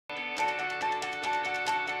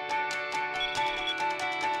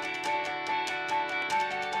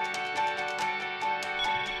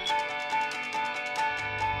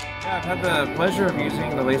I've had the pleasure of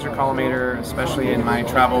using the laser collimator, especially in my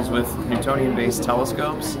travels with Newtonian-based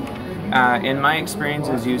telescopes. In my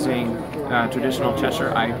experiences using traditional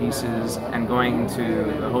Cheshire eyepieces and going to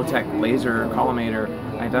the Hotech laser collimator,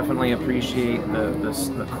 I definitely appreciate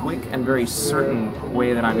the quick and very certain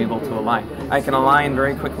way that I'm able to align. I can align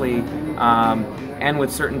very quickly and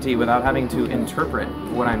with certainty without having to interpret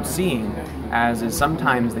what I'm seeing, as is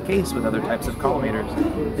sometimes the case with other types of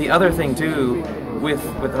collimators. The other thing too, with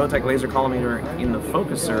the Hotech laser collimator in the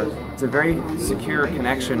focuser, it's a very secure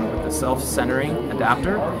connection with the self-centering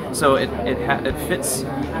adapter, so it fits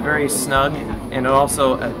very snug, and it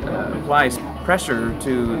also applies pressure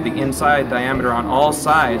to the inside diameter on all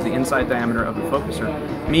sides, the inside diameter of the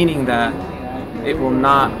focuser, meaning that it will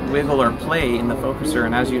not wiggle or play in the focuser.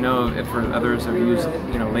 And as you know, if for others have used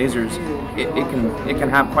lasers, it can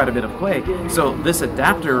have quite a bit of play. So this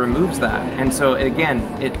adapter removes that, and so again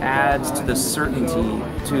it adds to the certainty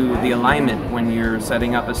to the alignment when you're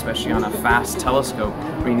setting up, especially on a fast telescope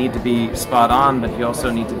where you need to be spot on, but you also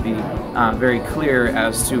need to be very clear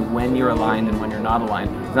as to when you're aligned and when you're not aligned.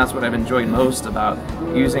 And that's what I've enjoyed most about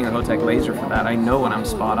using a Hotech laser for that. I know when I'm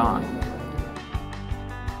spot on.